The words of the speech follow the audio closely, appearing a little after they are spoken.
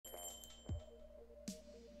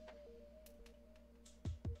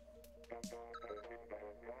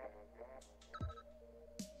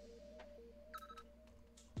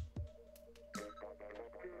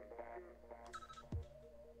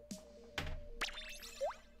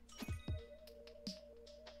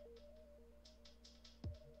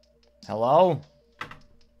Hello?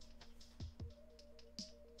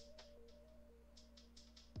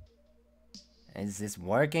 Is this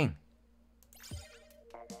working?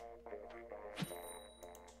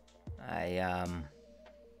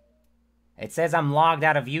 It says I'm logged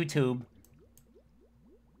out of YouTube.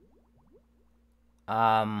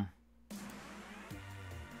 I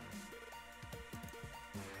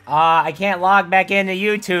can't log back into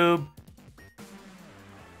YouTube.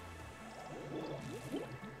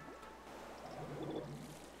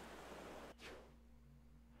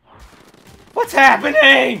 What's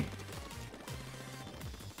happening?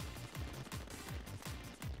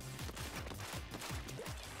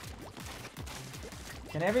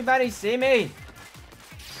 Can everybody see me?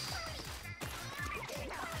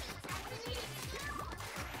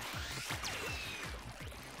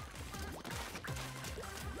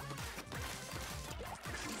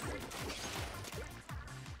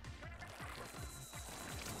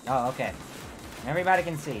 Oh, okay. Everybody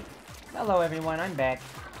can see. Hello, everyone. I'm back.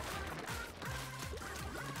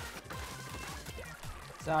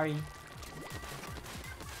 Sorry.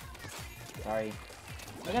 Sorry.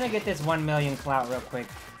 We're gonna get this 1 million clout real quick.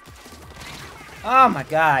 Oh my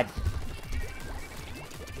god.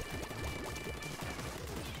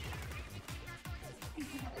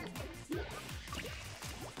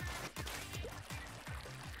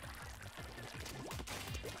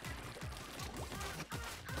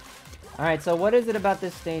 Alright, so what is it about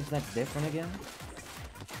this stage that's different again?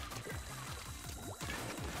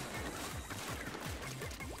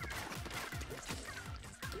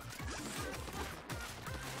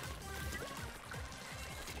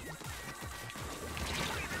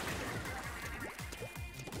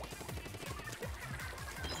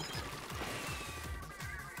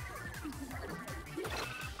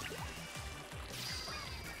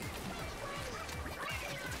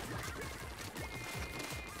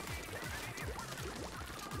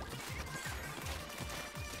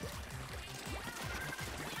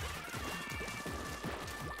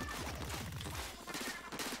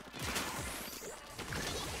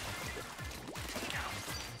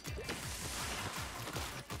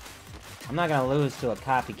 I'm not gonna lose to a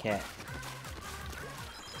copycat.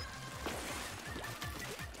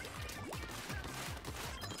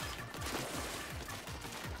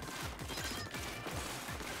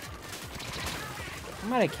 I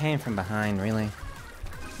might have came from behind, really.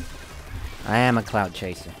 I am a clout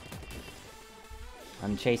chaser.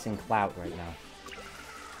 I'm chasing clout right now.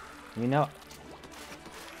 You know...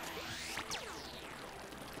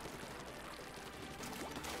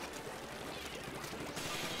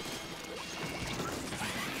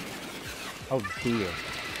 Oh dear.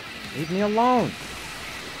 Leave me alone!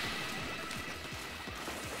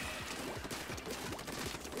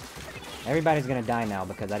 Everybody's gonna die now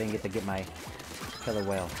because I didn't get to get my killer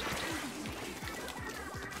whale.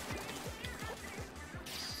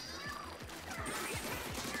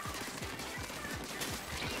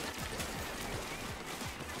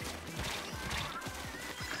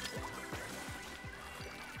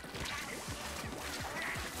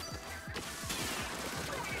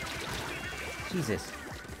 Jesus.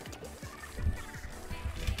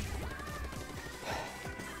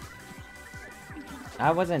 I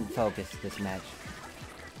wasn't focused this match.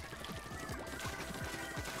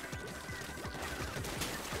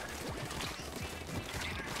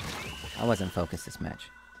 I wasn't focused this match.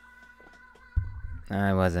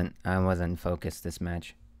 I wasn't focused this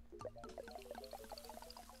match.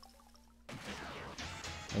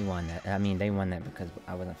 They won that. I mean, they won that because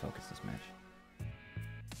I wasn't focused this match.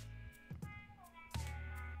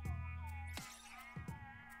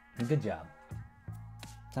 Good job.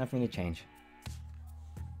 Time for me to change.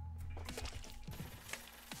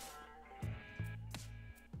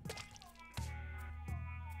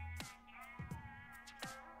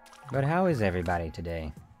 But how is everybody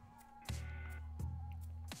today?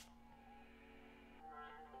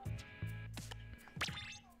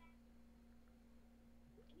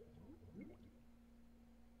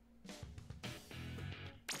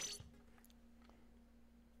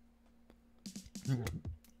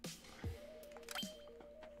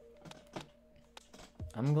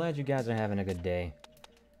 I'm glad you guys are having a good day.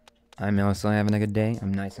 I'm also having a good day.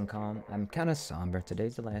 I'm nice and calm. I'm kind of somber.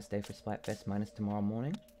 Today's the last day for Splatfest minus tomorrow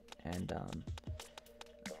morning. And,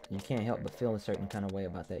 you can't help but feel a certain kind of way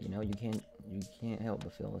about that, you know? You can't help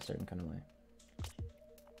but feel a certain kind of way.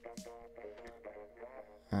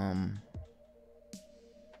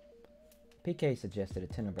 PK suggested a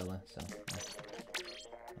Tenebrilla, so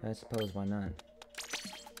I suppose why not?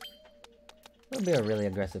 It'll be a really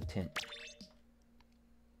aggressive tint.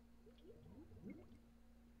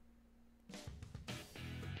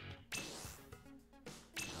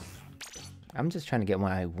 I'm just trying to get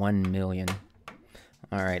my 1 million.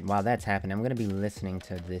 Alright, while that's happening, I'm gonna be listening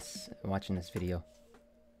to this, watching this video.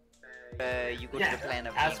 You go to the plan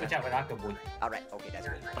of I'll switch out with Octoboy. Alright, okay, that's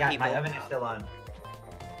good. Yeah, my oven is still on.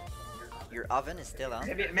 Your oven is still on?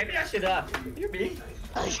 Maybe I should, hear me?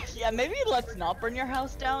 Yeah, maybe let's not burn your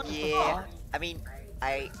house down. Yeah, I mean,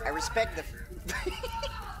 I respect the...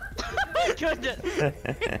 Goodness.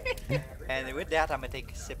 And with that, I'm gonna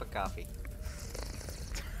take a sip of coffee.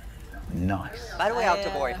 Nice. By the way,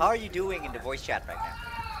 Octoboy, how are you doing in the voice chat right now?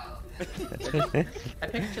 I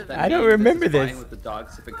picture that. I don't remember this. With the dog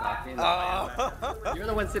sipping coffee. Oh. You're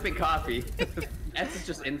the one sipping coffee. S is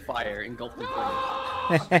just in fire, engulfed in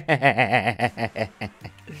flames.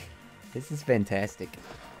 This is fantastic.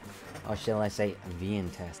 Or shall I say,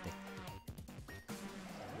 fantastic.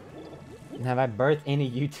 Have I birthed any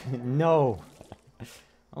YouTube? No!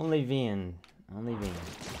 Only Vian. Only Vian.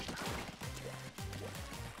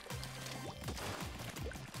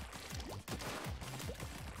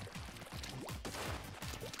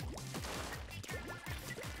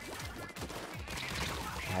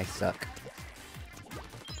 I suck.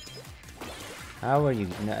 How are you?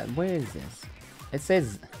 No, where is this? It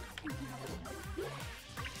says...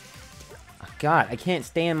 Oh, God, I can't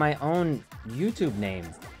stay in my own YouTube name.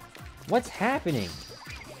 What's happening?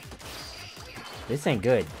 This ain't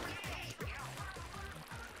good.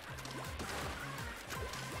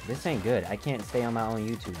 This ain't good. I can't stay on my own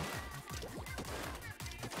YouTube.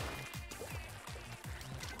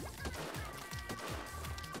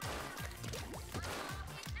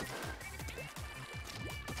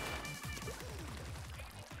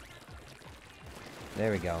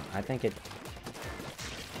 There we go. I think it...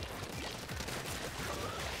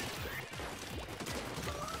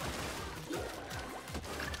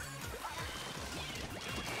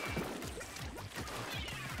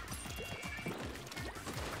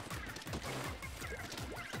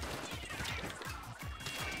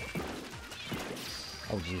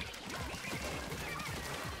 Oh, gee.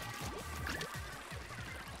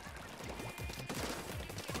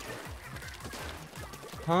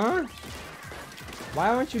 Huh? Why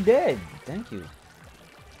aren't you dead? Thank you.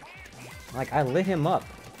 Like, I lit him up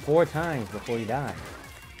 4 times before he died.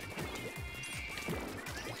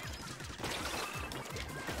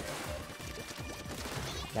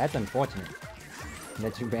 That's unfortunate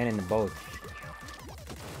that you ran into both.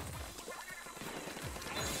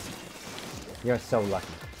 You're so lucky.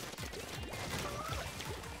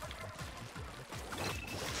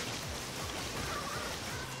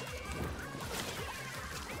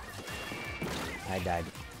 I died.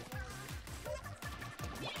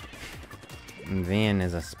 Van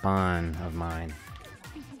is a spawn of mine.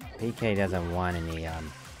 PK doesn't want any,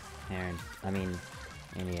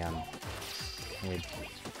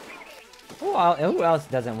 who else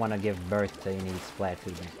doesn't want to give birth to any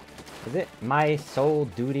Splatoon? Is it my sole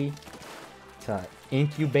duty to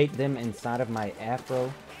incubate them inside of my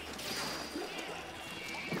afro?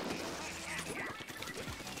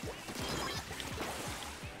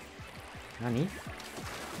 Nani?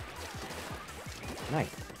 Nice.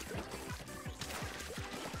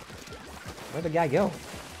 Where'd the guy go?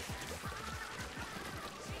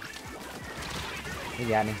 He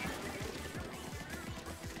got me.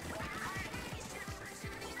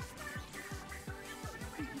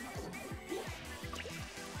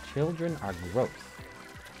 Children are gross.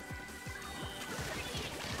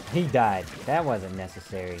 He died. That wasn't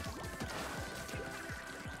necessary.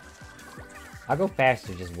 I'll go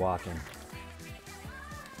faster just walking.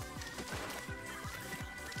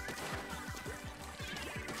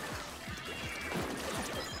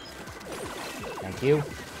 Thank you.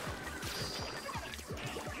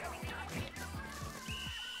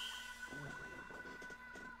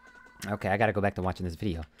 Okay, I gotta go back to watching this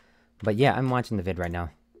video. But yeah, I'm watching the vid right now.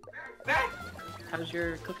 How's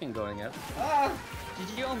your cooking going, Ev?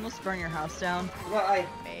 Did you almost burn your house down? Well,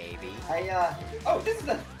 Maybe. oh, this is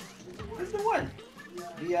the one.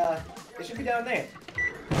 It should be down there.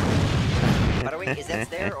 By the way, is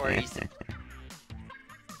that there or is...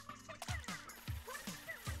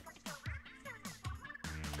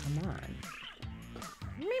 Come on.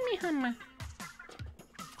 Mimi Hammer.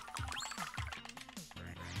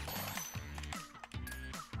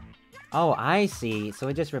 Oh, I see. So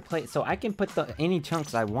it just replaced. So I can put any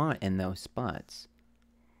chunks I want in those spots.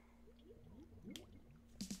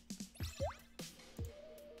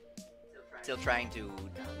 Still trying to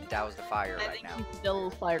douse the fire I right think now. he's still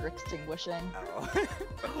fire extinguishing.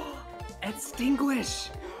 Oh. Extinguish!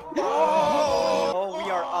 Oh,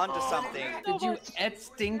 we are onto something. Did you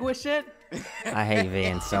extinguish it? I hate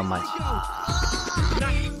Van so much.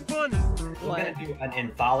 We're gonna do an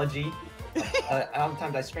anthology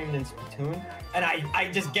Sometimes I streamed in Splatoon, and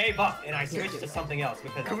I just gave up and I switched to something else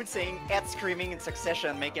because. Coon saying at screaming in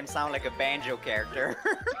succession make him sound like a banjo character.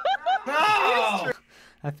 No!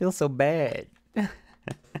 I feel so bad.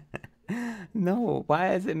 No,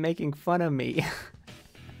 why is it making fun of me?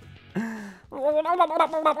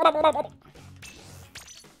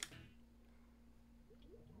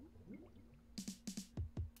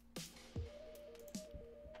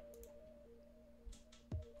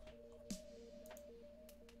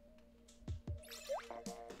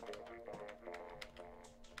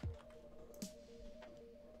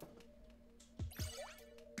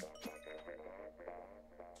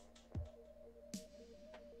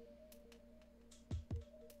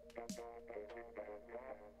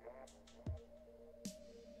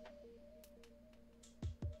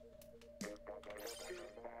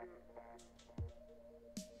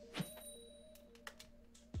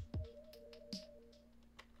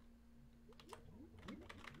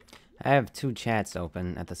 I have two chats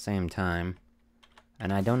open at the same time,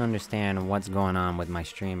 and I don't understand what's going on with my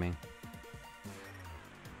streaming.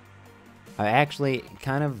 I'm actually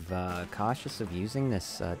kind of cautious of using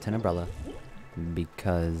this Tenebrella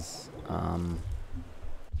because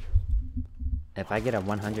if I get a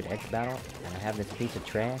 100x battle and I have this piece of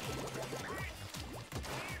trash,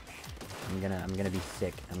 I'm gonna be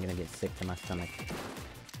sick. I'm gonna get sick to my stomach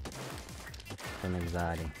from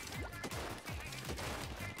anxiety.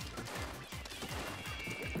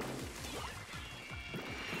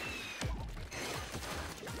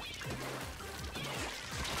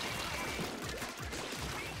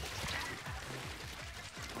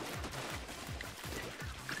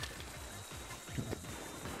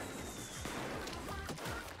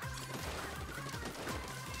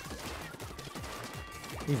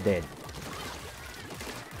 He's dead.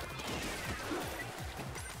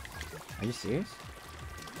 Are you serious?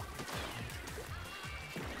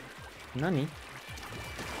 Nani?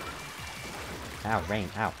 Ow, rain,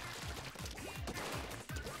 ow.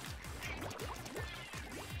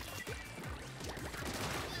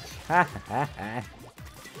 Ha ha ha.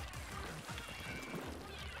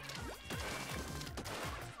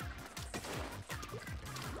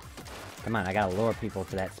 Come on, I gotta lure people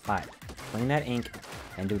to that spot. Clean that ink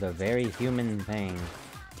and do the very human thing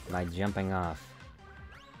by jumping off.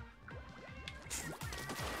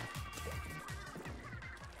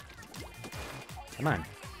 Come on.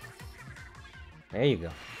 There you go.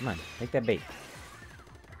 Come on, take that bait.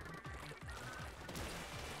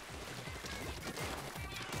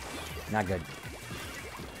 Not good.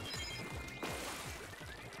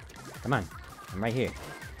 Come on. I'm right here.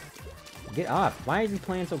 Get off. Why is he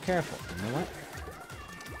playing so careful? You know what?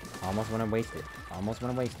 Almost want to waste it. Almost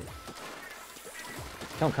want to waste it.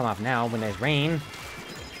 Don't come off now when there's rain.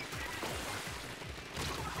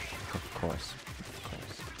 Of course. Of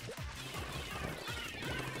course.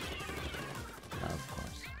 Of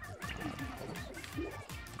course.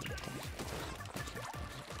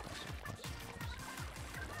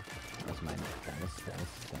 That's my...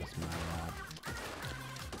 That's my...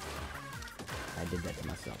 I did that to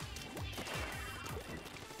myself.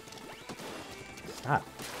 Stop.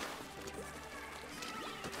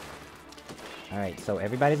 Alright, so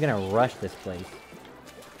everybody's gonna rush this place.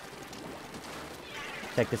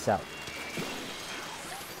 Check this out.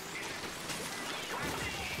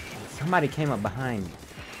 Somebody came up behind me.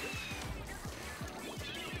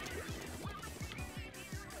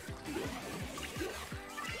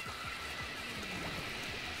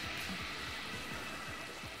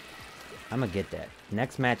 I'm gonna get that.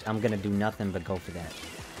 Next match, I'm gonna do nothing but go for that.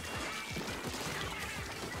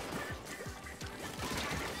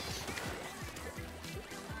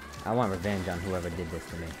 I want revenge on whoever did this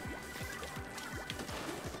to me.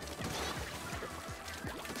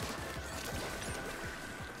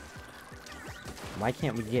 Why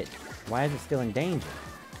can't we get... Why is it still in danger?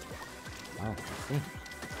 Oh, I see.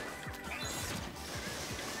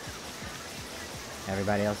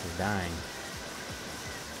 Everybody else is dying.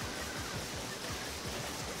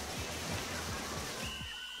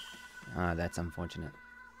 Ah, that's unfortunate.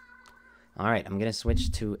 Alright, I'm gonna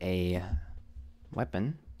switch to a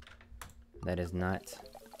weapon that is not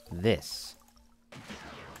this.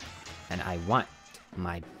 And I want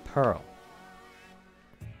my pearl.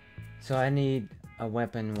 So I need a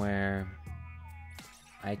weapon where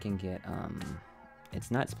I can get, it's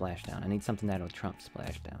not splashdown. I need something that'll trump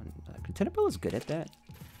splashdown. Tenebrella is good at that.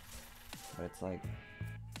 But it's like...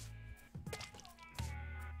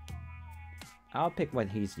 I'll pick what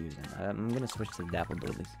he's using. I'm gonna switch to the Dapple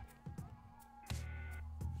Doodlies.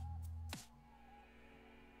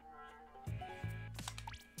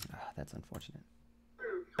 That's unfortunate.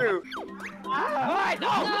 through. Alright, no!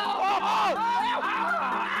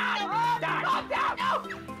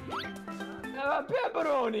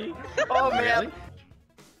 Pepperoni! Oh man. Really?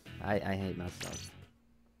 I hate myself.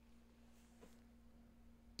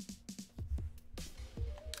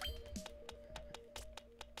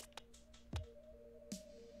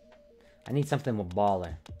 I need something with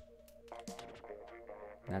baller.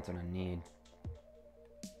 That's what I need.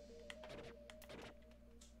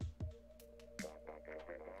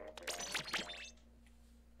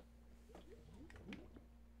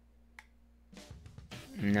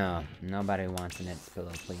 No, nobody wants an It's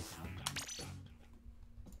pillow, please.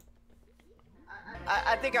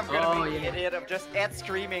 I think I'm gonna be the idiot of just Ed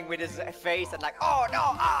screaming with his face and like, oh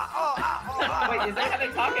no, Wait, is that how they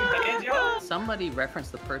talk in Banjo? Somebody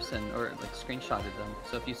referenced the person or like screenshotted them.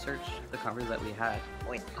 So if you search the cover that we had.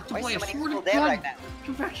 Wait, Boy, why is I somebody swear to still there God. like that?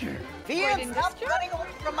 Come back here. Vian, stop running away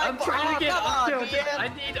from my I'm trying to get come on, Octo. Vian. I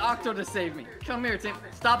need Octo to save me. Come here, Tim.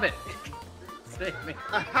 Stop it. Save me.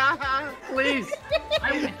 Please.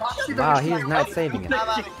 Wow, he's not saving it. I'm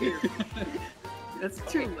out of here. It's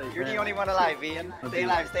too late. You're the man. only one alive, Vian. Stay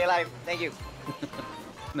alive, stay alive. Thank you.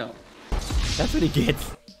 No. That's what he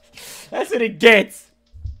gets. That's what he gets.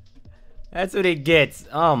 That's what he gets.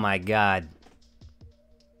 Oh my god.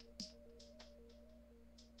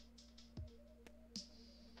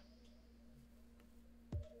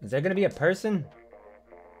 Is there gonna be a person?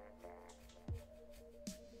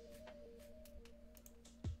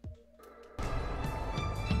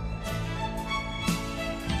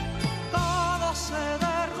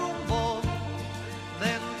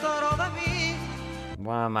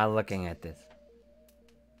 Why am I looking at this?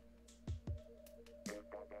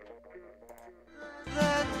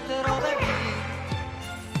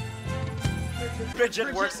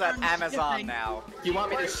 Bridget works at Amazon now. You want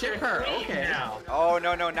me to ship her? Okay. Oh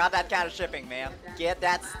no, not that kind of shipping, man. Get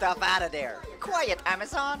that stuff out of there. Quiet,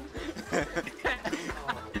 Amazon.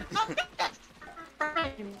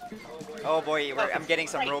 Oh boy, I'm getting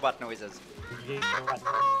some robot noises.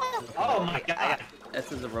 Oh my god.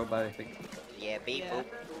 This is a robot, I think. Yeah, beep boop.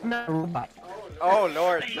 I'm not a robot. Oh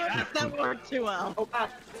lord. That worked too well. Am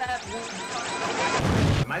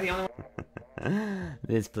I the only one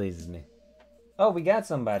This pleases me. Oh, we got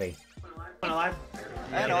somebody. alive?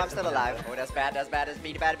 I know, I'm still alive. Oh, that's bad, that's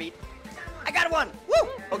beat, bad beat. I got one! Woo!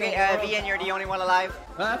 Okay, Vian, you're the only one alive.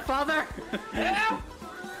 Father!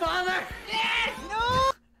 Father!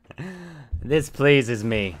 No! This pleases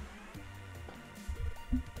me.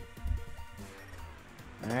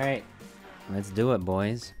 Alright. Let's do it,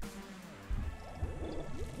 boys.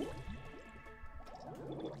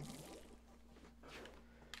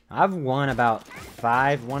 I've won about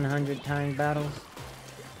 5 100 times battles.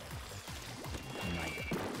 Oh my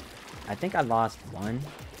god. I think I lost one.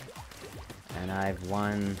 And I've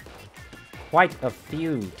won quite a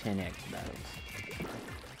few 10x battles.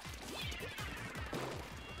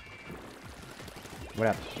 What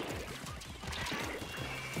up?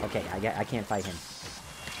 Okay, I can't fight him.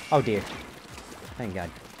 Oh dear. Thank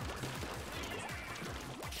God.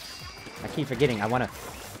 I keep forgetting, I wanna...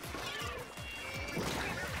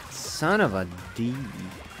 Son of a D.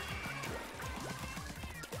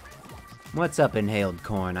 What's up, Inhaled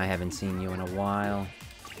Corn? I haven't seen you in a while.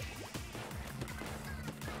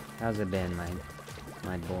 How's it been,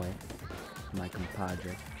 my boy? My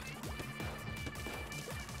compadre.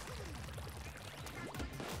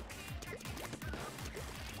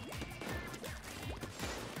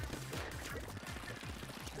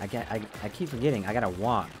 I keep forgetting, I gotta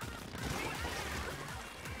walk.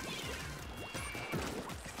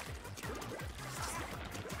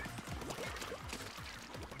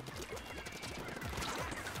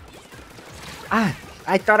 Ah!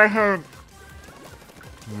 I thought I had...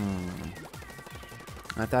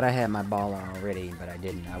 I thought I had my ball already, but I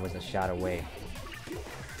didn't. I was a shot away.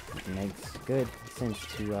 It makes good sense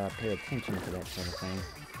to pay attention to that sort of thing.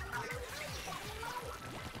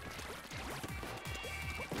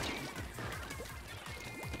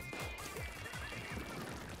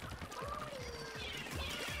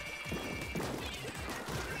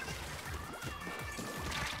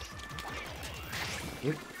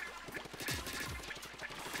 Oop.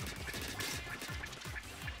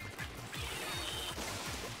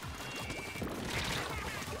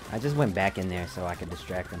 I just went back in there so I could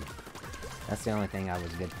distract him. That's the only thing I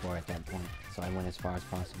was good for at that point, so I went as far as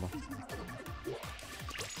possible.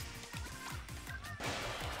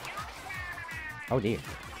 Oh dear.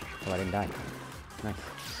 Oh, I didn't die. Nice.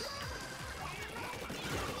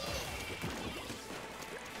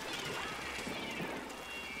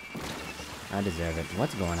 I deserve it.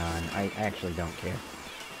 What's going on? I actually don't care.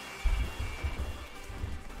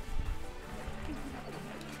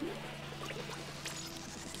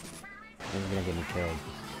 killed.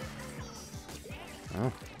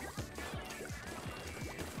 Oh.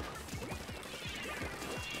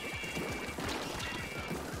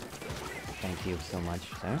 Thank you so much,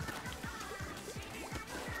 sir.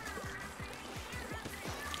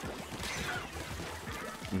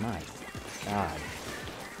 My God.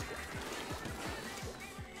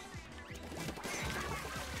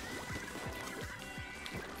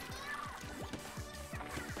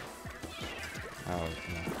 Oh,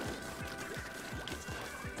 no.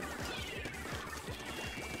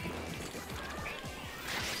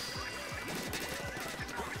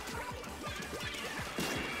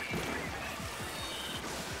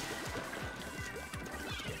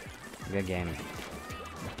 Good game.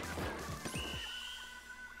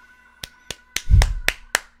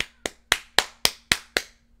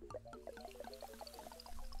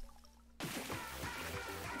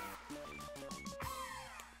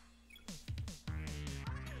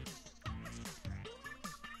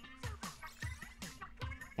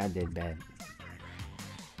 I did bad.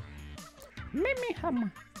 Mimi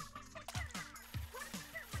Hammer.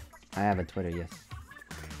 I have a Twitter, yes.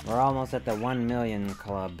 We're almost at the 1 million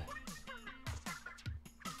club.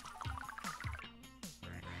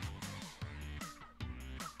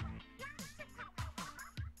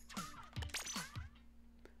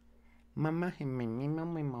 Mama,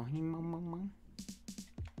 mama.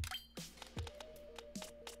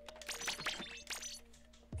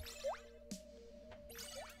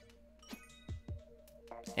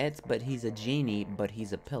 It's but he's a genie, but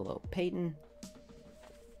he's a pillow. Peyton.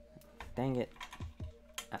 Dang it.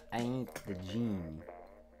 I ain't the genie.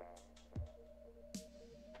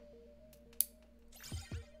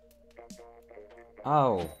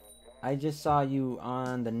 Oh, I just saw you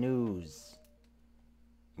on the news.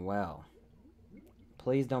 Well,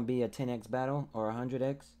 please don't be a 10x battle or a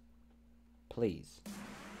 100x. Please.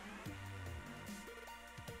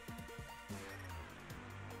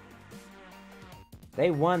 They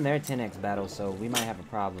won their 10x battle, so we might have a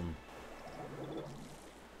problem.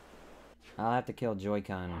 I'll have to kill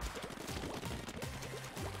Joy-Con.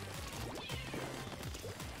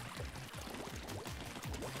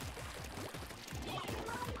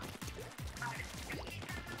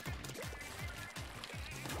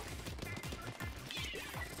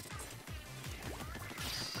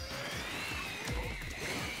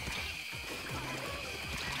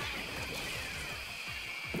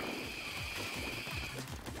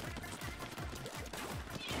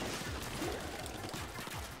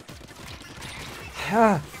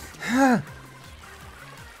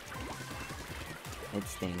 It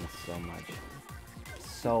stings so much.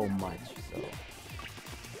 So much,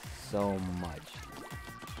 so much.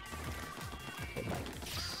 It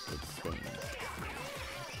stings.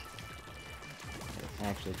 It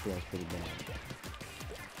actually feels pretty bad.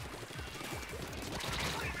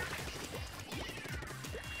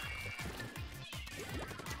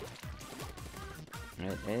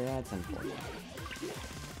 That's unfortunate.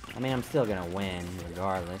 I mean, I'm still gonna win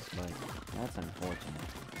regardless, but that's unfortunate.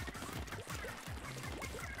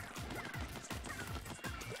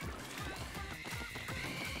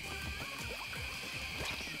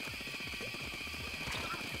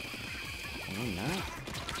 Can we not?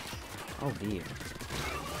 Oh dear.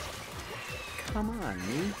 Come on,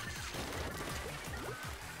 me.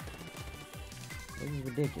 This is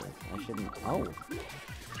ridiculous. I shouldn't. Oh!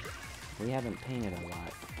 We haven't painted a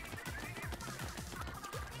lot.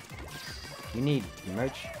 You need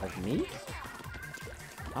merch of me?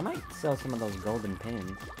 I might sell some of those golden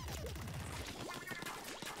pins.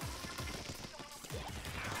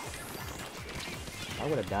 I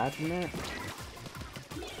would have died from that?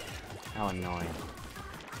 How annoying.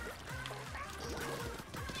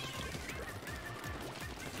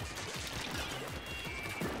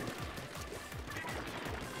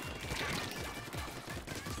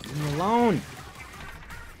 Leave me alone!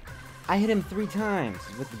 I hit him 3 times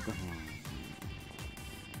with the...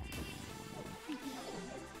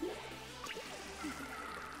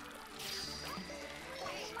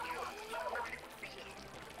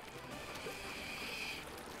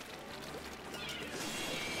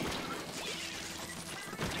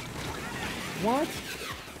 What?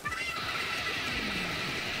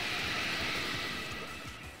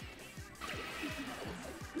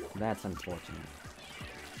 That's unfortunate.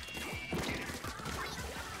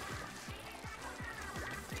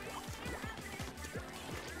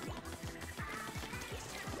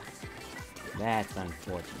 That's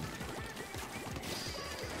unfortunate.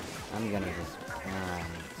 I'm gonna just... I'm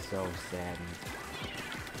so saddened.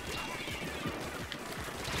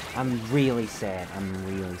 I'm really sad. I'm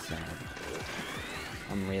really sad.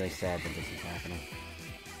 I'm really sad that this is happening.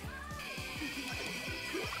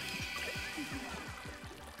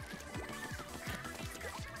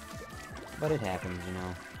 But it happens, you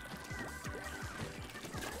know.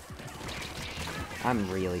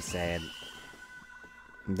 I'm really sad.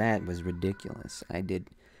 That was ridiculous. I did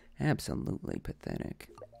absolutely pathetic.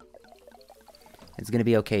 It's gonna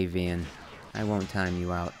be okay, Vian. I won't time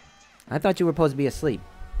you out. I thought you were supposed to be asleep.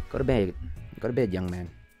 Go to bed. Go to bed, young man.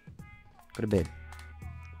 Go to bed.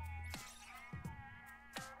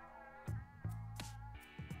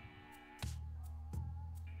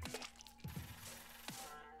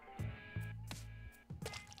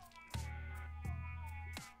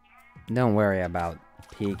 Don't worry about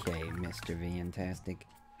PK, Mr. Viantastic.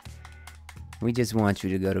 We just want you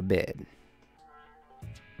to go to bed.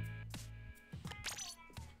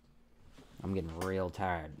 I'm getting real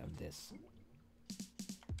tired of this.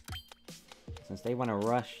 Since they want to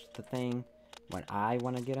rush the thing when I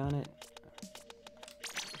want to get on it,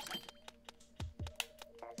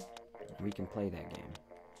 we can play that game.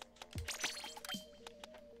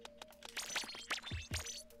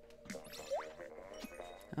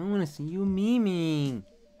 I want to see you memeing.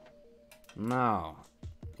 No.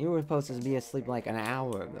 You were supposed to be asleep like an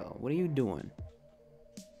hour ago. What are you doing?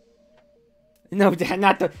 No,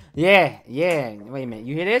 not the... Yeah. Wait a minute.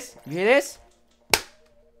 You hear this? You hear this?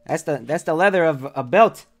 That's the leather of a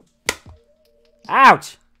belt.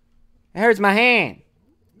 Ouch! It hurts my hand.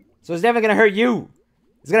 So it's definitely gonna hurt you.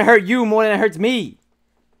 It's gonna hurt you more than it hurts me.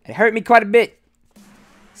 It hurt me quite a bit.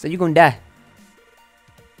 So you're gonna die.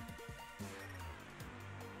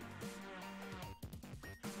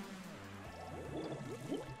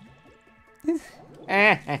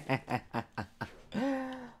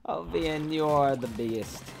 Oh, Vian, you are the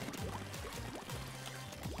best.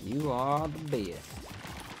 You are the best.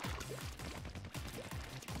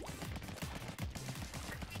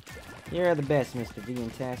 You're the best, Mr.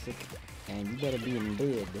 Viantastic, and you better be in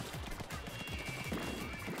bed.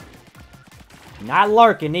 Not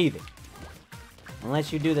lurking either.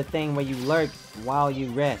 Unless you do the thing where you lurk while you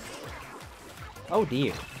rest. Oh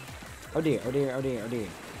dear. Oh dear, oh dear, oh dear, oh dear.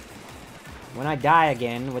 When I die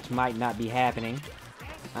again, which might not be happening,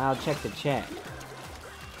 I'll check the chat.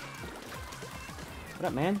 What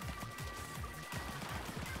up, man?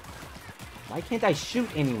 Why can't I shoot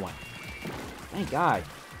anyone? Thank God.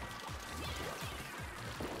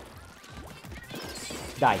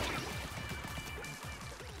 Die.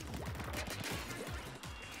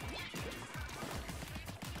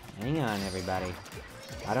 Hang on, everybody.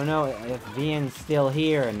 I don't know if Vian's still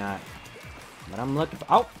here or not, but I'm looking for...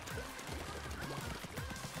 Oh!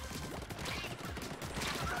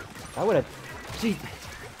 I would've... Gee.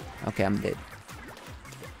 Okay, I'm dead.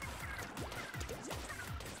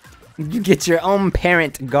 You get your own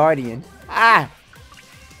parent guardian. Ah!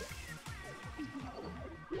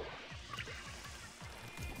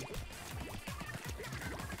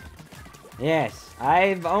 Yes,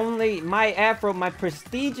 I've only... My afro, my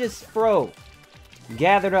prestigious fro,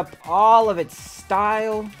 gathered up all of its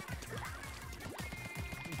style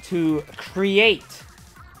to create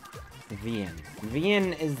Vian.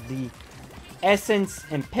 Vian is the essence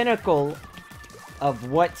and pinnacle of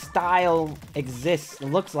what style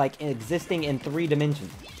looks like existing in 3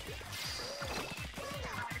 dimensions.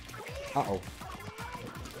 Uh-oh.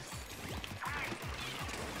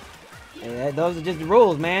 Those are just the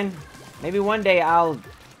rules, man. Maybe one day I'll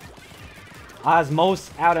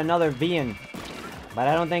osmose out another Vian. But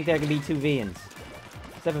I don't think there can be 2 Vians.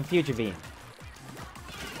 Except for future Vian.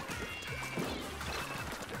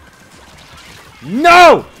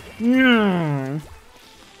 No!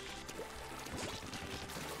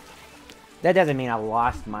 That doesn't mean I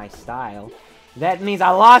lost my style. That means I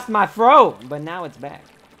lost my fro, but now it's back.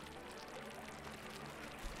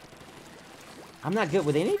 I'm not good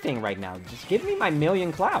with anything right now. Just give me my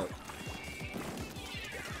million clout.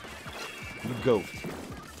 You goat.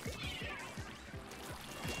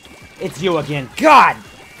 It's you again. God!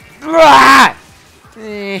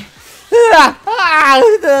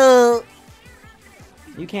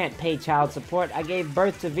 You can't pay child support. I gave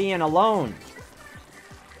birth to Vian alone.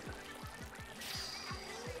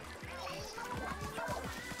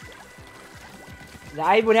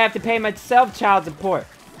 I would have to pay myself child support.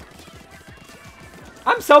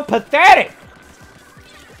 I'm so pathetic.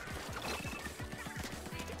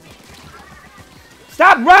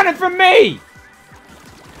 Stop running from me!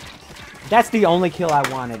 That's the only kill I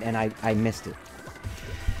wanted, and I missed it.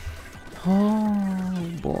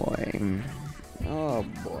 Oh, boy. Oh,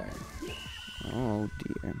 boy. Oh,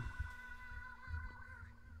 dear.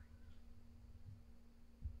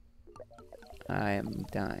 I am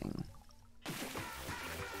dying.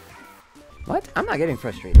 What? I'm not getting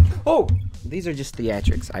frustrated. Oh! These are just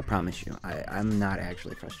theatrics, I promise you. I'm not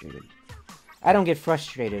actually frustrated. I don't get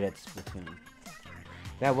frustrated at Splatoon.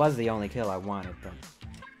 That was the only kill I wanted, but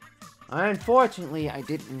unfortunately, I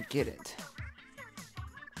didn't get it.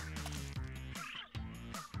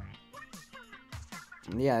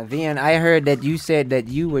 Yeah, Vian, I heard that you said that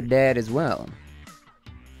you were dead as well.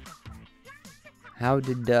 How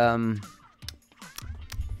did,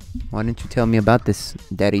 why didn't you tell me about this,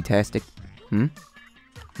 Daddy-tastic? Why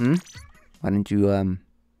didn't you,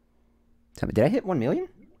 tell me, did I hit 1 million?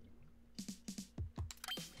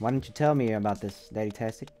 Why didn't you tell me about this,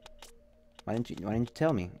 Daddy-tastic? Why didn't you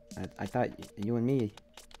tell me? I thought you and me,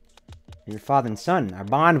 your father and son, our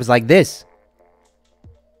bond was like this.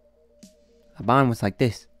 Our bond was like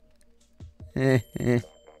this.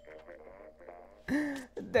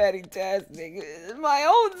 Daddy-tastic, my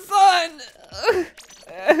own son!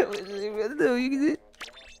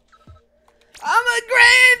 I'm a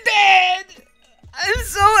granddad! I'm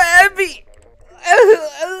so happy!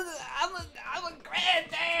 I'm a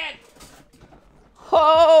granddad!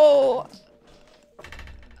 Oh!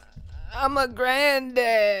 I'm a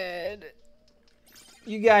granddad!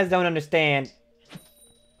 You guys don't understand.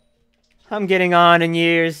 I'm getting on in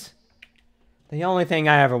years. The only thing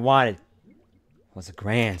I ever wanted was a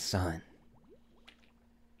grandson.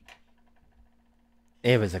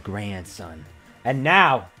 It was a grandson. And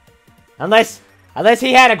now, unless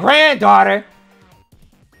he had a granddaughter,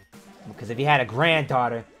 because if he had a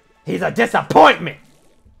granddaughter, he's a disappointment.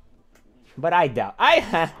 But I doubt.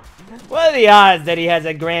 What are the odds that he has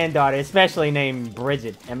a granddaughter, especially named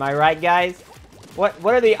Bridget? Am I right, guys? What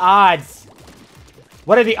are the odds?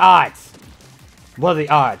 What are the odds? What are the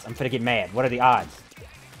odds? I'm finna get mad. What are the odds?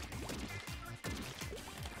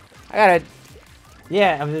 I gotta...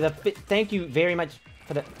 Yeah, thank you very much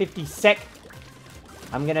for the 50 sec.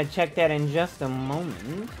 I'm gonna check that in just a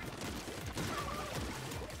moment.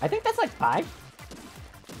 I think that's like 5.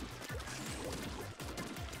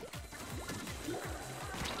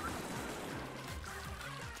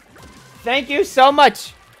 Thank you so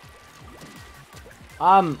much.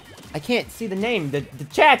 I can't see the name. The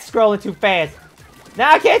chat's scrolling too fast.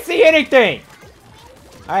 Now I can't see anything.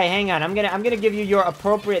 All right, hang on. I'm gonna give you your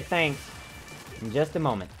appropriate thanks in just a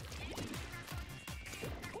moment.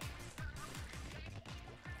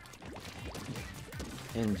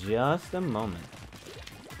 In just a moment.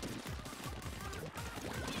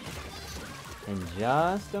 In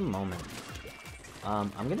just a moment. I'm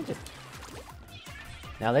gonna just...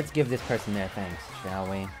 Now let's give this person their thanks, shall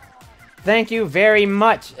we? Thank you very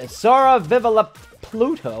much, Sora Vivala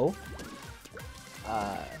Pluto.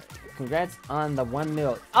 Congrats on the 1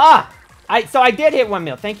 mil. So I did hit 1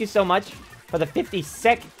 mil. Thank you so much for the 50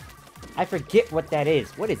 sec. I forget what that is.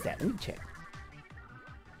 What is that? Let me check.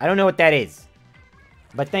 I don't know what that is.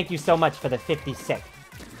 But thank you so much for the 50 sec.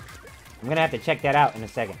 I'm gonna have to check that out in a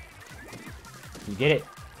second. You get it?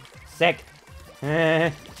 Sec.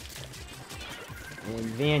 And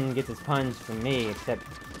Vin gets his puns from me, except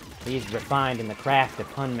he's refined in the craft of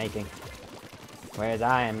pun making. Whereas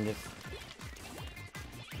I am just...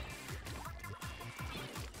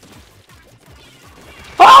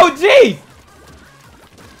 Oh, jeez!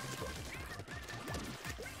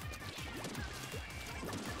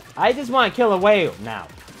 I just want to kill a whale now.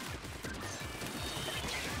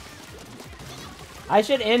 I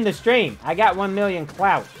should end the stream. I got 1 million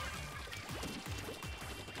clout.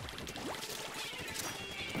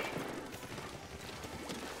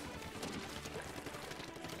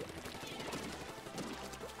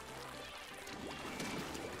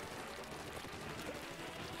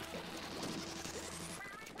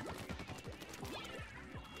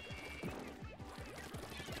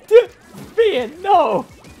 No!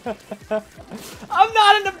 I'm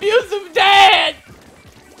not an abusive dad!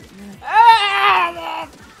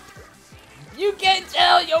 You can't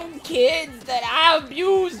tell your kids that I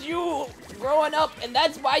abused you growing up and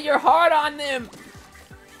that's why you're hard on them.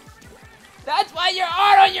 That's why you're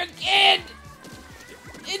hard on your kid!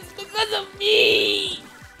 It's because of me!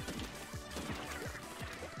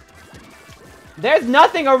 There's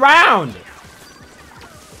nothing around!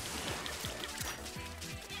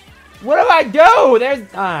 What do I do? There's...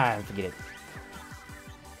 forget it.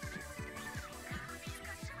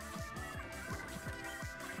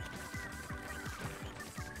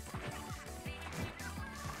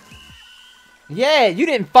 Yeah, you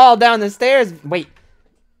didn't fall down the stairs. Wait.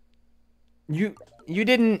 You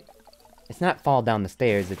didn't... It's not fall down the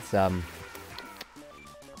stairs, it's,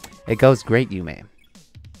 It goes great, you may.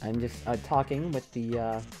 I'm just, talking with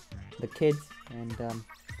the kids, and,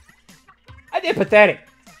 I did pathetic.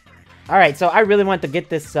 Alright, so I really want to get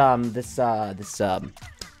this, Oh,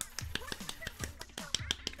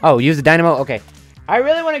 use the dynamo? Okay. I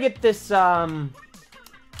really want to get this,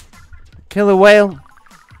 killer whale.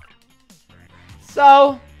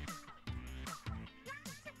 So...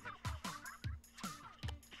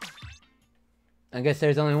 I guess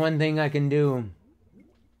there's only one thing I can do.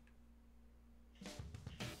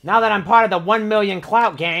 Now that I'm part of the 1 million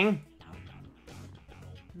Clout gang.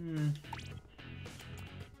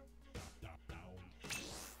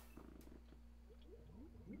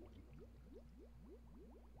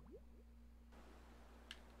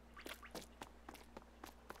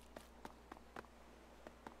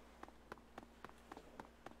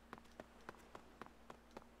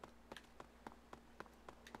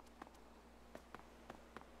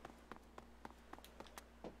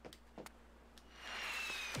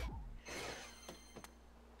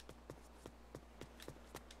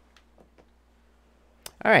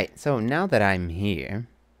 Alright, so now that I'm here,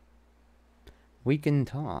 we can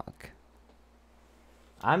talk.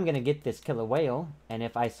 I'm gonna get this killer whale, and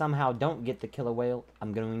if I somehow don't get the killer whale,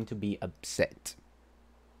 I'm going to be upset.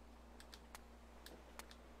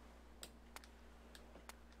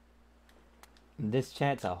 This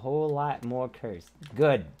chat's a whole lot more cursed.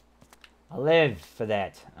 Good. I live for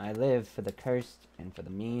that. I live for the cursed and for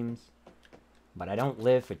the memes. But I don't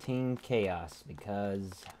live for Team Chaos,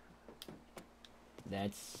 because...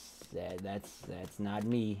 That's not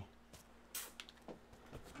me.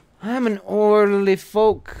 I'm an orderly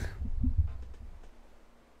folk.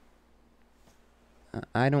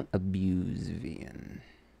 I don't abuse Vian.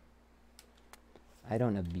 I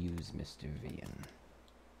don't abuse Mr. Vian.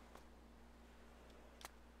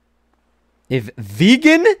 If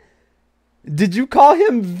vegan? Did you call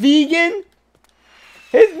him vegan?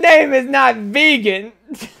 His name is not vegan.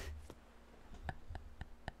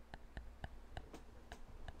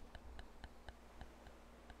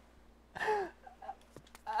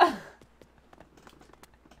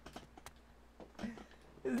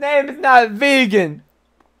 His name is not vegan.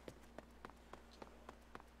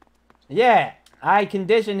 Yeah, I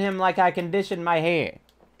condition him like I condition my hair.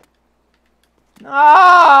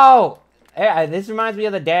 No! Hey, this reminds me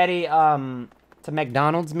of the daddy to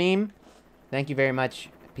McDonald's meme. Thank you very much,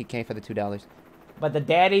 PK, for the $2. But the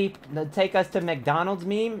daddy take us to McDonald's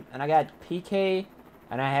meme, and I got PK,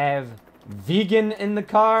 and I have vegan in the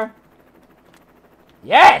car.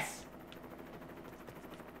 Yes!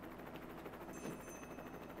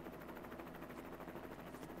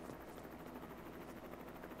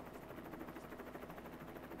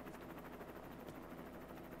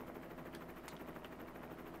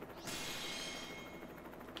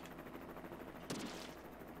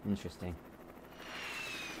 Interesting.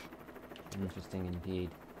 Interesting indeed.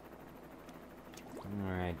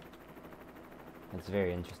 Alright. That's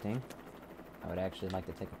very interesting. I would actually like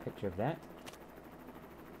to take a picture of that.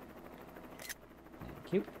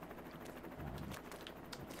 Thank you.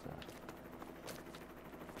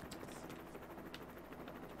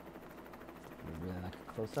 Would really like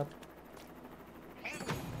a close-up.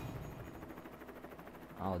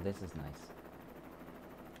 Oh, this is nice.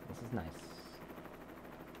 This is nice.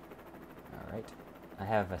 Alright. I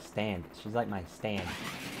have a stand. She's like my stand.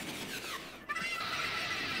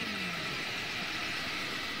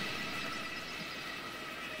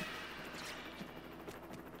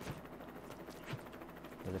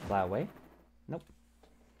 Does it fly away? Nope.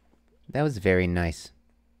 That was very nice.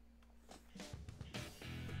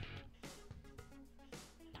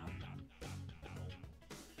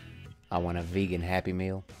 I want a vegan Happy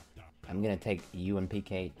Meal. I'm gonna take you and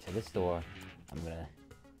PK to the store. I'm gonna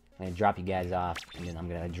drop you guys off, and then I'm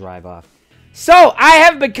gonna drive off. So, I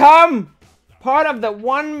have become part of the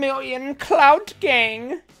 1 million Clout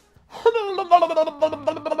gang.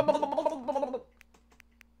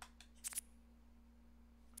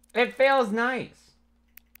 It feels nice.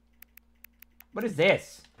 What is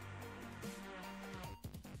this?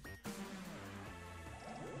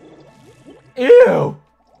 Ew!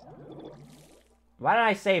 Why did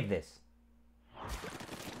I save this?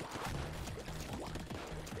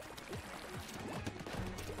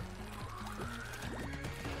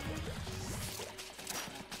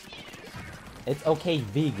 It's okay,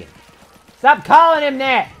 vegan. Stop calling him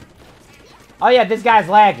that! Oh yeah, this guy's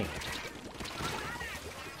lagging.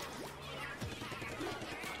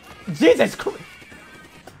 Jesus Christ!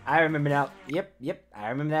 I remember now. Yep. I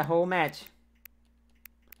remember that whole match.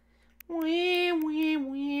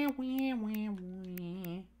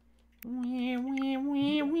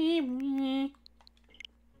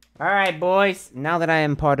 Alright, boys. Now that I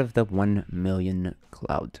am part of the 1 million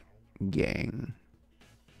Clout gang.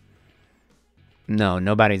 No,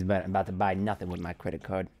 nobody's about to buy nothing with my credit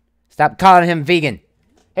card. Stop calling him vegan.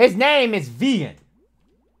 His name is vegan.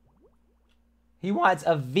 He wants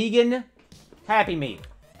a vegan Happy Meal.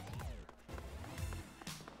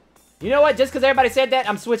 You know what? Just because everybody said that,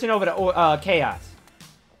 I'm switching over to Chaos.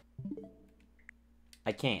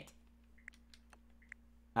 I can't.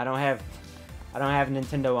 I don't have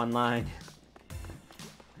Nintendo Online.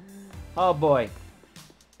 Oh boy.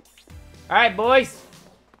 Alright, boys.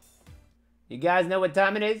 You guys know what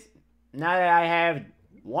time it is? Now that I have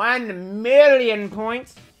 1 million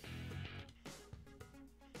points.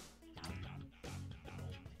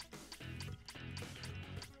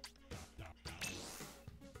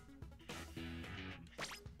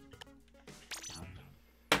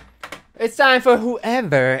 It's time for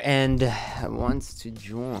whoever and wants to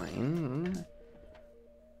join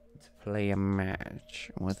to play a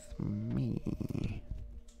match with me.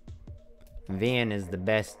 Vian is the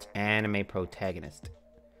best anime protagonist,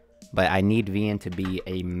 but I need Vian to be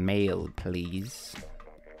a male, please.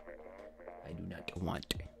 I do not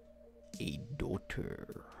want a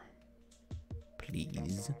daughter.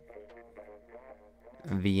 Please.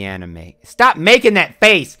 Vianime. Stop making that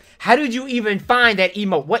face! How did you even find that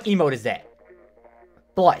emote? What emote is that?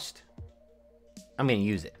 Blushed. I'm gonna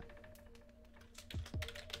use it.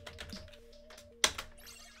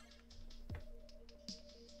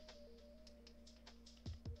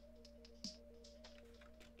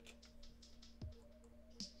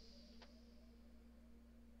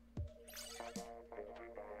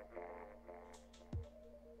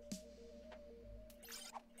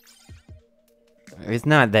 It's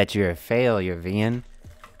not that you're a failure, Vian.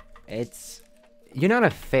 You're not a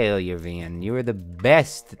failure, Vian. You are the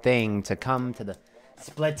best thing to come to the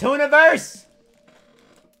Splatooniverse!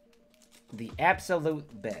 The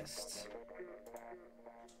absolute best.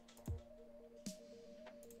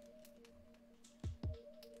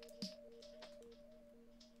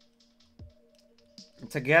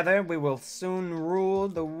 Together, we will soon rule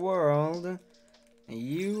the world.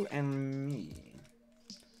 You and me.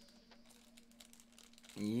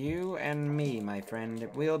 You and me, my friend,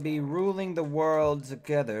 we'll be ruling the world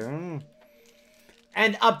together.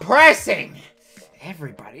 And oppressing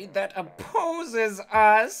everybody that opposes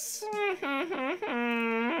us. I'm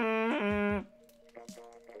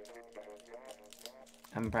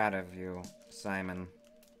proud of you, Simon.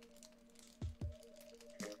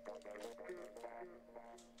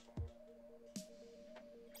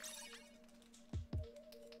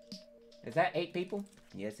 Is that 8 people?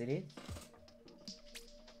 Yes, it is.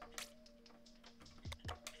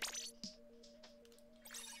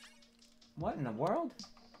 What in the world?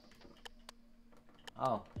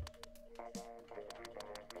 Oh.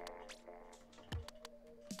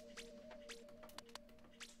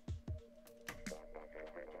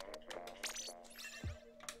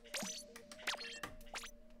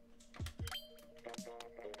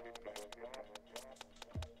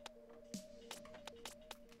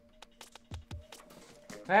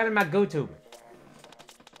 What happened to my GoTuber?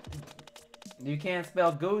 You can't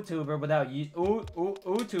spell GoTuber without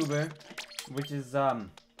YouTuber, which is Are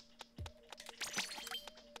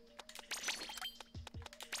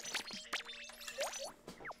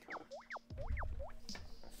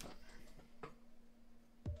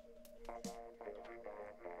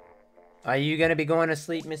you gonna be going to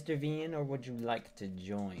sleep, Mr. Vian, or would you like to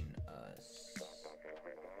join us?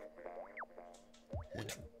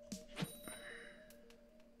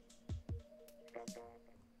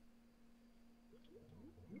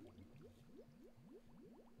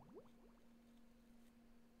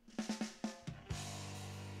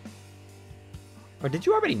 Or did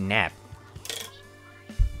you already nap?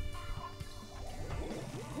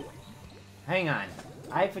 Hang on.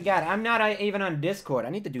 I forgot. I'm not even on Discord. I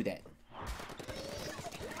need to do that.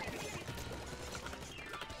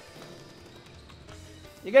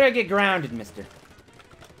 You're gonna get grounded, mister.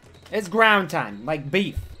 It's ground time, like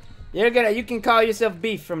beef. You can call yourself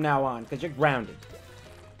beef from now on, because you're grounded.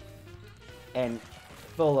 And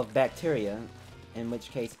full of bacteria, in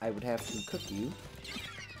which case I would have to cook you.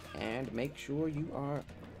 And make sure you are...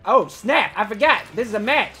 Oh, snap! I forgot! This is a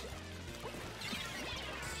match!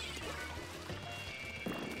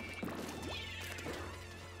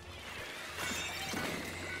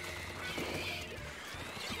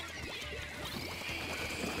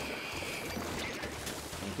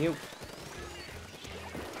 Thank you.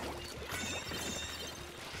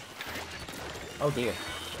 Oh, dear.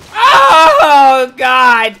 Oh,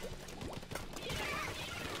 God!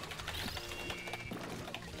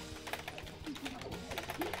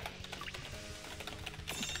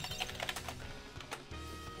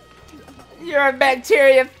 You're a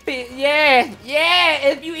bacteria yeah,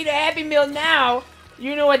 if you eat a Happy Meal now,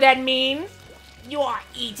 you know what that means? You are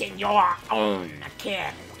eating your own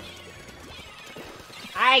kin.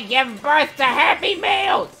 I give birth to Happy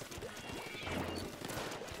Meals!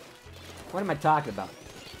 What am I talking about?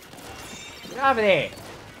 Get over there!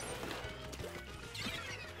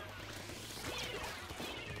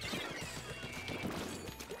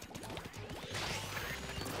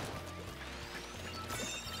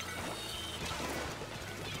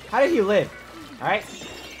 How did he live? Alright?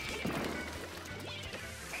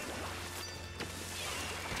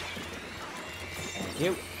 Thank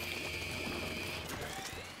you.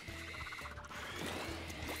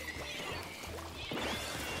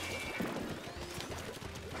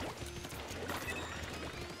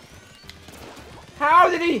 How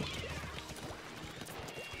did he?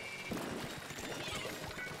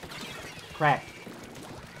 Crap.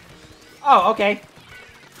 Oh, okay.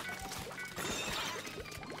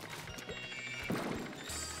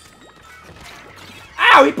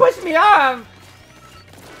 Ow, he pushed me off!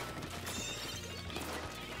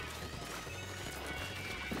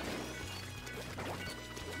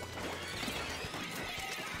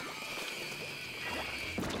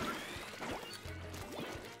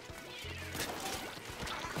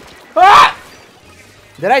 Ah!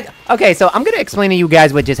 Did I? Okay, so I'm gonna explain to you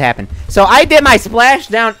guys what just happened. So I did my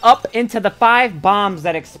splashdown up into the 5 bombs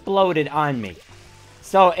that exploded on me.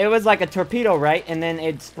 So it was like a torpedo, right? And then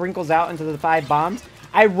it sprinkles out into the 5 bombs.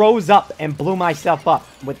 I rose up and blew myself up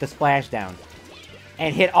with the splashdown.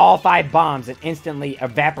 And hit all 5 bombs and instantly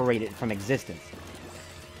evaporated from existence.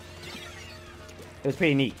 It was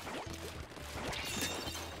pretty neat.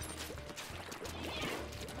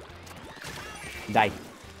 Die.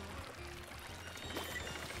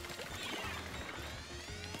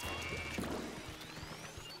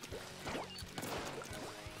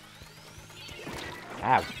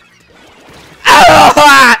 Ow.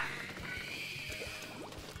 Ow!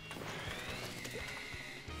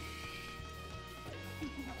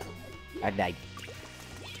 I died.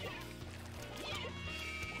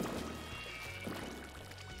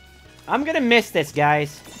 I'm gonna miss this,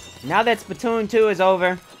 guys. Now that Splatoon 2 is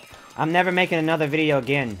over, I'm never making another video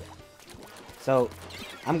again. So,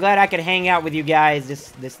 I'm glad I could hang out with you guys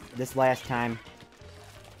this last time.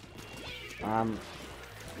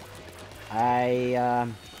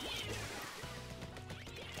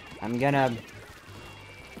 I'm gonna...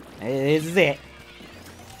 This is it.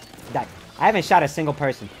 Die. I haven't shot a single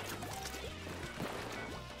person.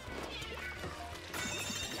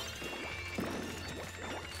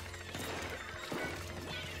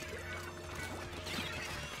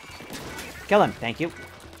 Kill him, thank you.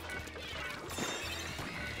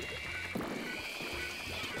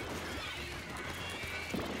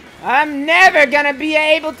 I'm never gonna be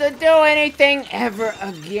able to do anything ever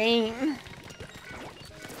again.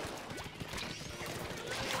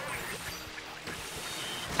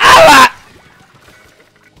 Ah!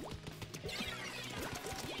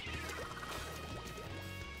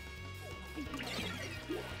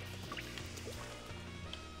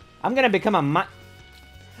 I'm gonna become a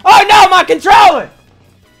Oh no, my controller!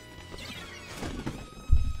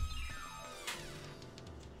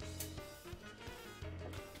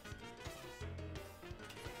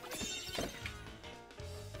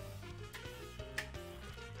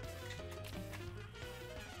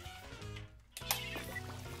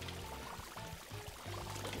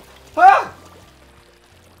 Ah!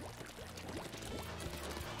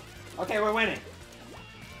 Okay, we're winning.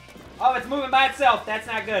 Oh, it's moving by itself. That's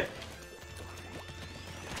not good.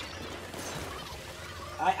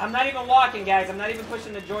 I'm not even walking, guys. I'm not even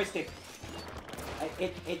pushing the joystick.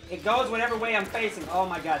 It goes whatever way I'm facing. Oh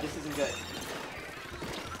my god, this isn't good.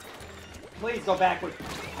 Please go backward.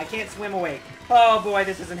 I can't swim away. Oh boy,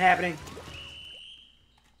 this isn't happening.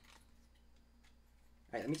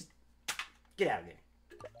 Alright, let me just get out of here.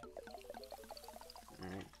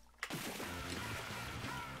 Alright.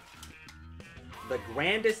 The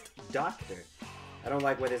Grandest Doctor. I don't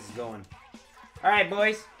like where this is going. Alright,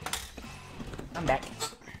 boys. I'm back.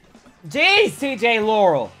 Jeez, TJ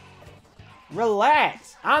Laurel.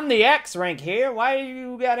 Relax. I'm the X rank here. Why do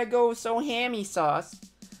you gotta go so hammy sauce?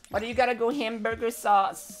 Why do you gotta go hamburger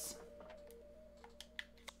sauce?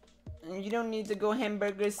 You don't need to go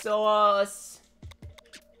hamburger sauce.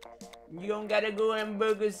 You don't gotta go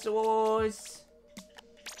hamburger sauce.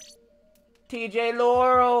 TJ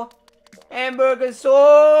Laurel. Hamburger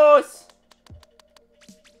sauce.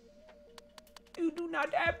 You do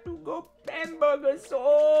not have to go hamburger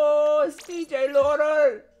sauce, TJ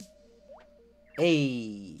Laurel.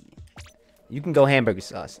 Hey. You can go hamburger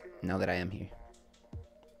sauce now that I am here.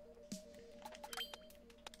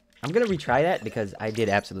 I'm gonna retry that because I did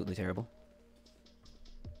absolutely terrible.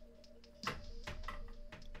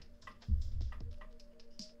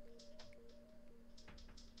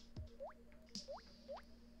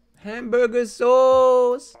 Hamburger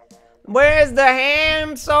sauce. Where's the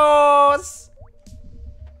ham sauce?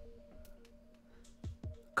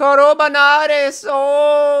 Carbonara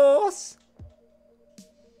sauce.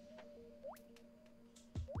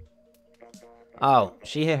 Oh,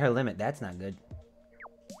 she hit her limit. That's not good.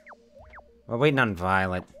 We're waiting on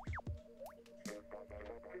Violet.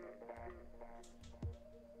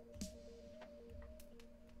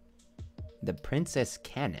 The Princess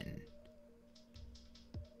Cannon.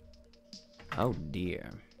 Oh dear.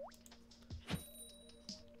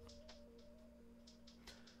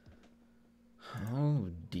 Oh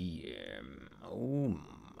dear. Oh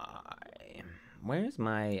my. Where's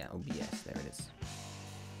my OBS? There it is.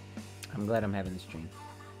 I'm glad I'm having this stream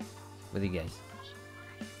with you guys.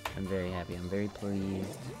 I'm very happy. I'm very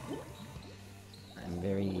pleased. I'm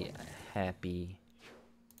very happy.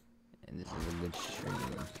 And this is a good stream.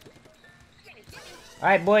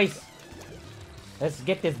 Alright, boys. Let's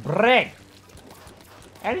get this bread.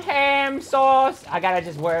 And ham sauce. I gotta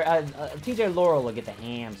just wear... TJ Laurel will get the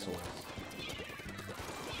ham sauce.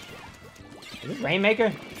 Is this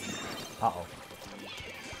Rainmaker? Uh-oh.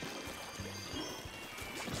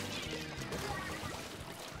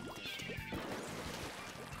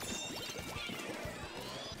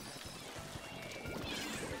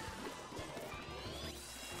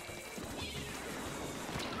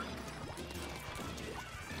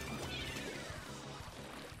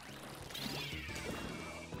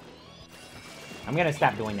 I'm gonna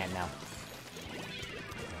stop doing that now.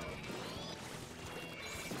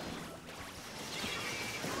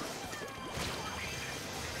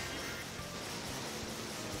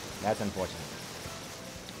 That's unfortunate.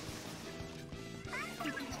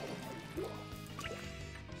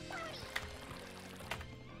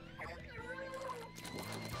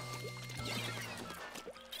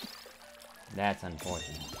 That's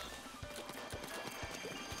unfortunate.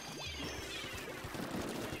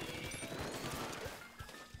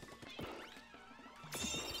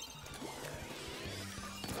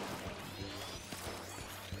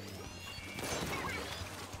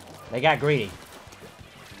 They got greedy.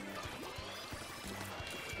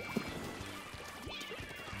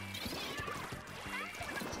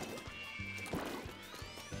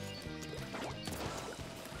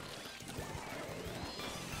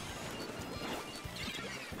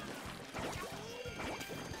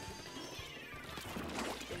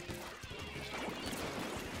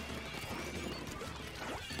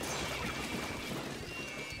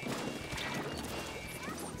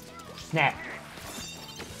 Snap.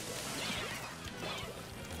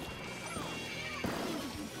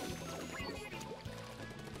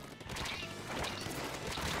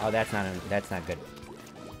 Oh, that's not good.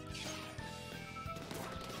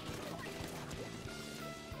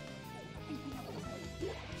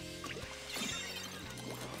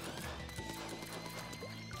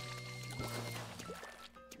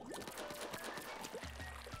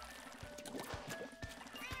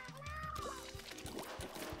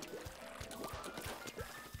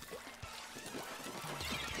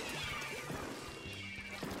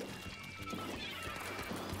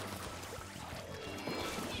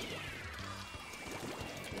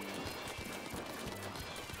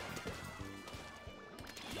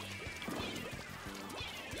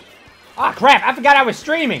 Ah, crap! I forgot I was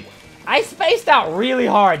streaming! I spaced out really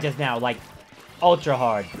hard just now, like, ultra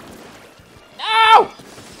hard. No!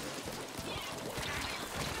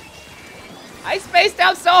 I spaced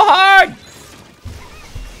out so hard!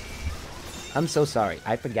 I'm so sorry.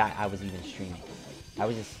 I forgot I was even streaming. I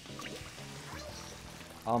was just...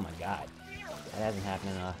 Oh my god. That hasn't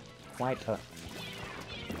happened in quite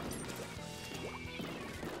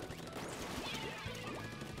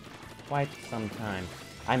some time.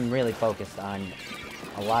 I'm really focused on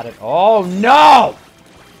a lot of... Oh, no!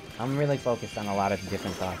 I'm really focused on a lot of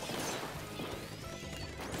different thoughts.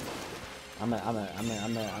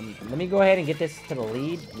 Let me go ahead and get this to the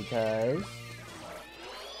lead, because...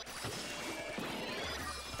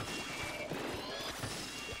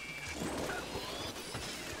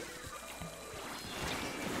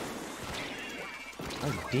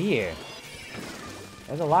 Oh, dear.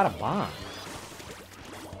 There's a lot of bombs.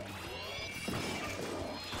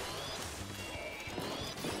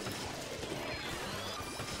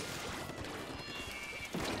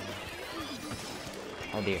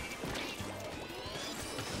 Oh dear.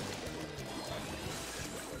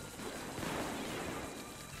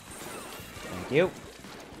 Thank you.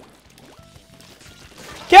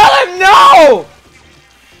 Kill him! No!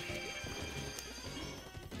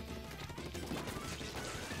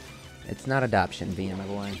 It's not adoption, VM, my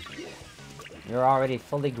boy. You're already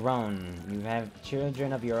fully grown. You have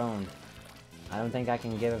children of your own. I don't think I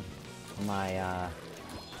can give my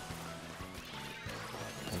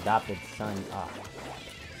adopted son up.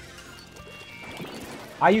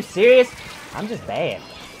 Are you serious? I'm just bad.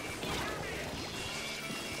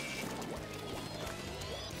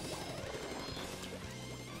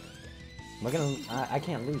 We're gonna. I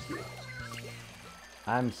can't lose.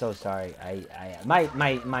 I'm so sorry.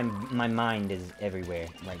 My mind is everywhere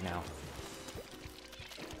right now.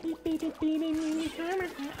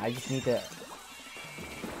 I just need to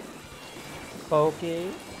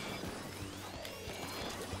focus.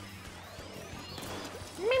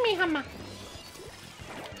 Mimi Hammer.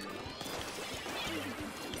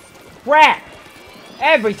 Crap!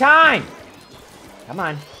 Every time! Come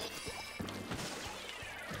on.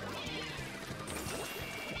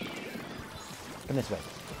 Come this way.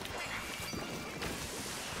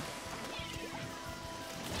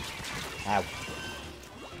 Ow.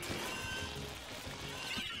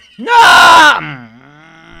 No!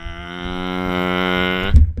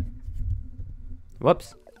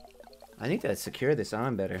 Whoops. I need to secure this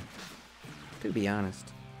on better, to be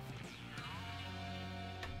honest.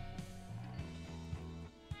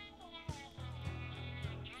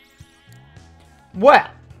 Well,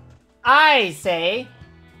 I say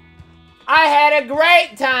I had a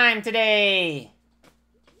great time today.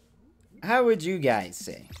 How would you guys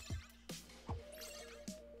say?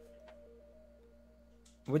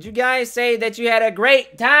 Would you guys say that you had a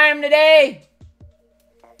great time today?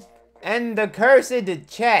 And the cursed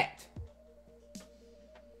chat.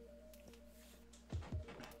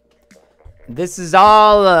 This is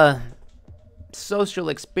all a social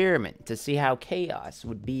experiment to see how chaos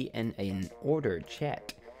would be in an ordered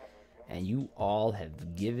chat. And you all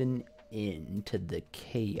have given in to the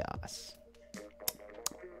chaos.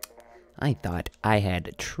 I thought I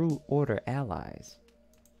had true order allies.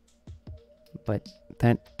 But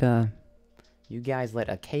that, you guys let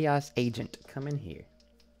a chaos agent come in here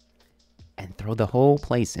and throw the whole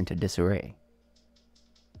place into disarray.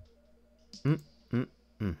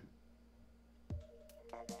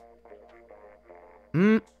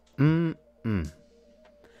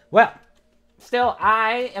 Well, still,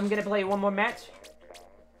 I am gonna play one more match.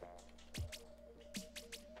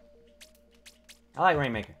 I like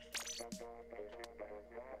Rainmaker.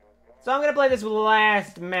 So I'm gonna play this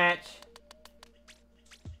last match.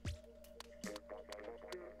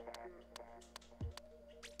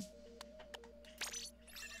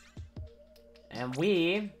 And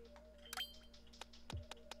we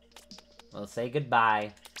will say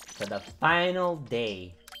goodbye to the final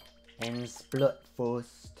day in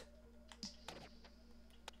Splitfest.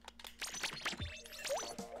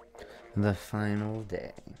 The final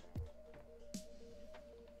day.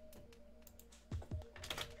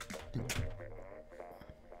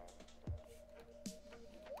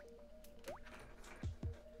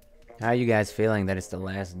 How are you guys feeling that it's the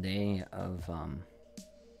last day of,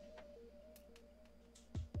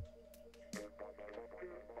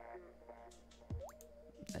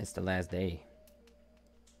 it's the last day.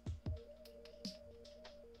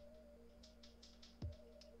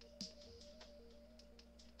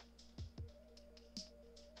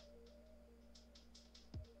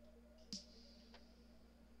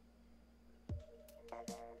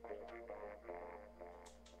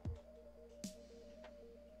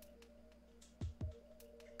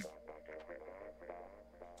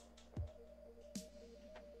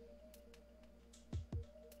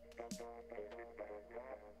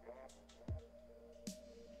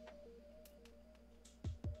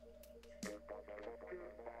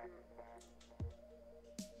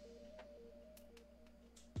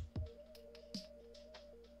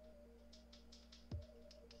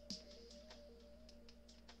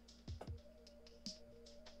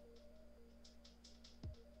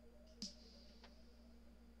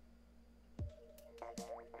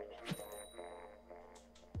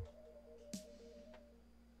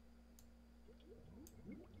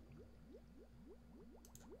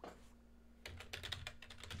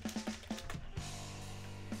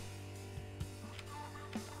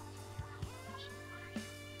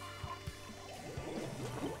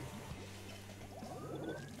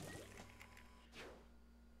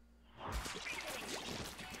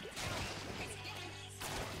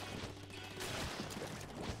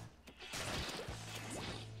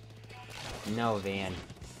 No, Van.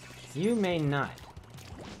 You may not.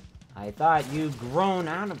 I thought you'd grown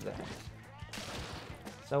out of that.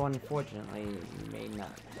 So unfortunately, you may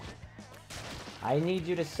not. I need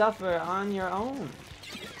you to suffer on your own.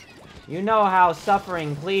 You know how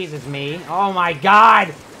suffering pleases me. Oh my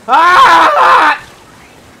god! Ah!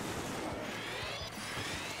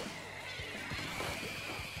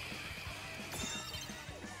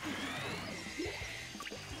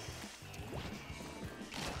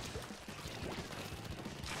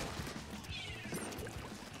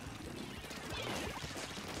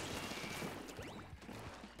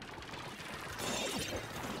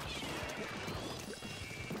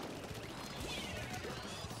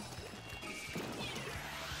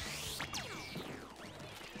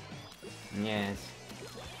 Yes.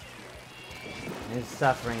 His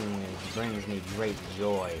suffering brings me great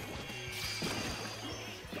joy.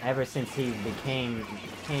 Ever since he came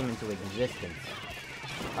into existence.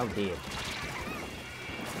 Oh dear.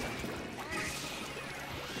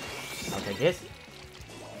 I'll take this.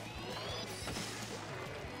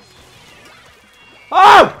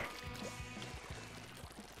 Oh!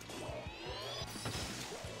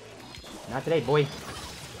 Not today, boy.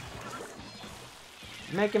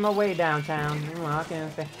 Making my way downtown. Walking.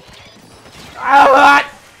 Oh, what?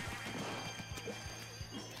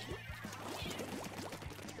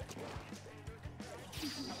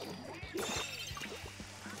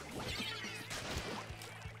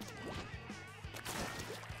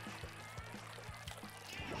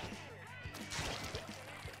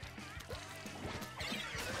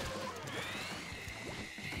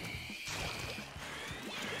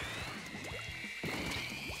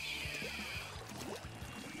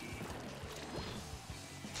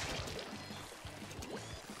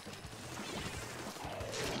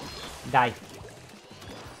 Die.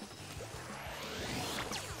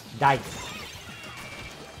 Die.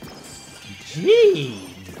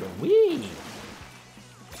 Jeez Louise.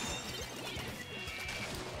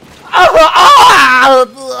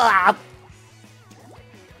 Oh!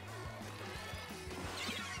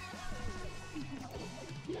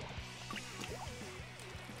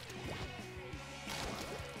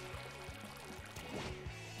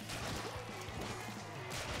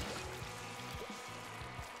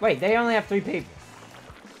 Wait, they only have 3 people.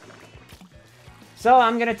 So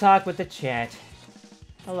I'm gonna talk with the chat.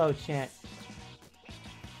 Hello, chat.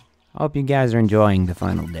 Hope you guys are enjoying the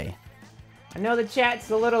final day. I know the chat's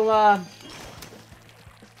a little,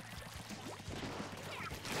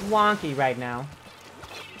 wonky right now.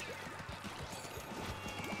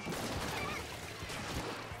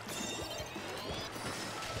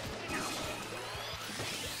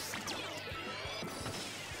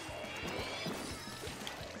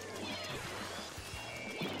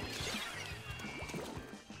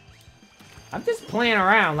 I'm just playing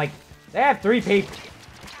around, like, they have 3 people.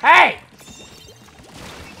 Hey!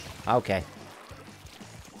 Okay.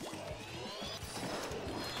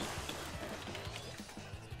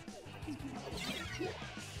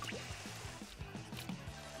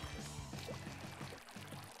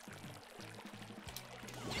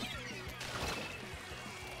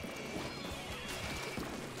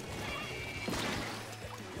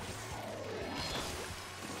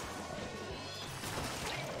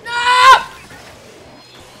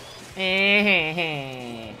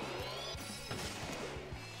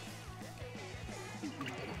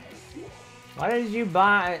 Why did you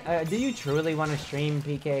buy... do you truly want to stream,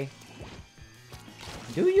 PK?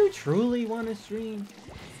 Do you truly want to stream?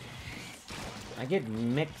 I get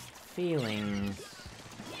mixed feelings.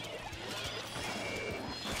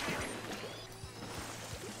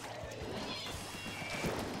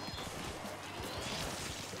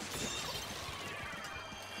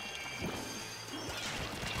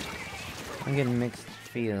 I'm getting mixed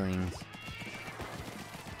feelings.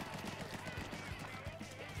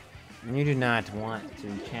 You do not want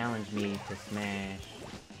to challenge me to Smash.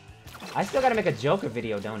 I still gotta make a Joker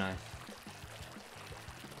video, don't I?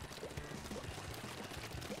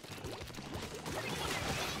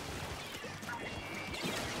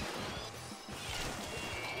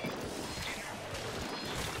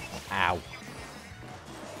 Ow.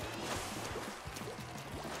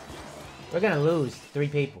 We're gonna lose 3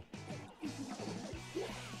 people.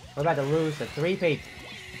 We're about to lose to 3 people.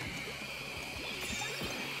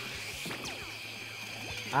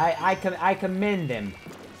 I commend them.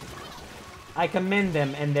 I commend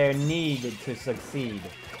them and their need to succeed.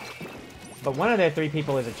 But one of their 3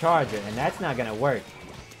 people is a charger, and that's not gonna work.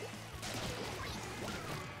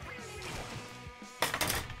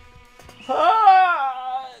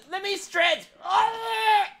 Let me stretch!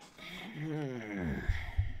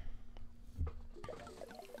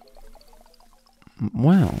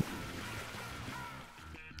 Wow.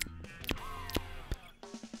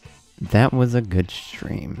 That was a good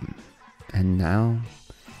stream. And now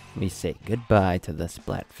we say goodbye to the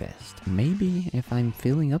Splatfest. Maybe if I'm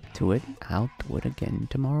feeling up to it, I'll do it again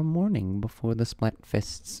tomorrow morning before the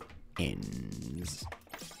Splatfest ends.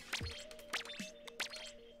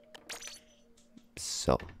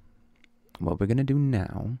 So, what we're gonna do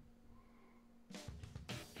now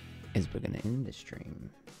is we're gonna end the stream.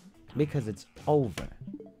 Because it's over.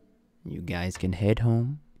 You guys can head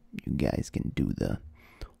home. You guys can do the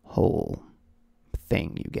whole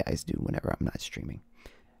thing you guys do whenever I'm not streaming.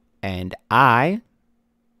 And am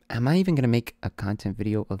I even gonna make a content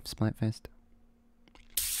video of Splatfest?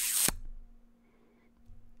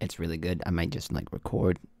 It's really good. I might just like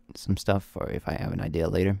record some stuff or if I have an idea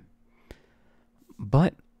later.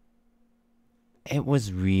 But it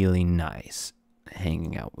was really nice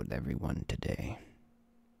hanging out with everyone today.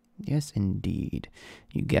 Yes, indeed.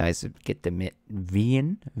 You guys get to meet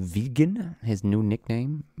Vegan, his new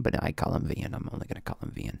nickname, but I call him Vian. I'm only going to call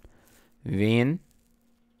him Vian. Vian,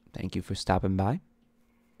 thank you for stopping by.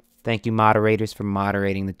 Thank you, moderators, for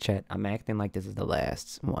moderating the chat. I'm acting like this is the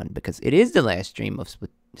last one because it is the last stream of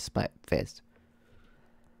Splatfest.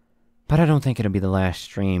 But I don't think it'll be the last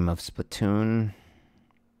stream of Splatoon.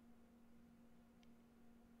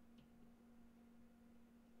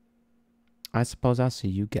 I suppose I'll see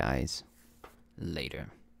you guys later.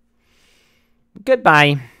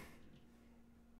 Goodbye.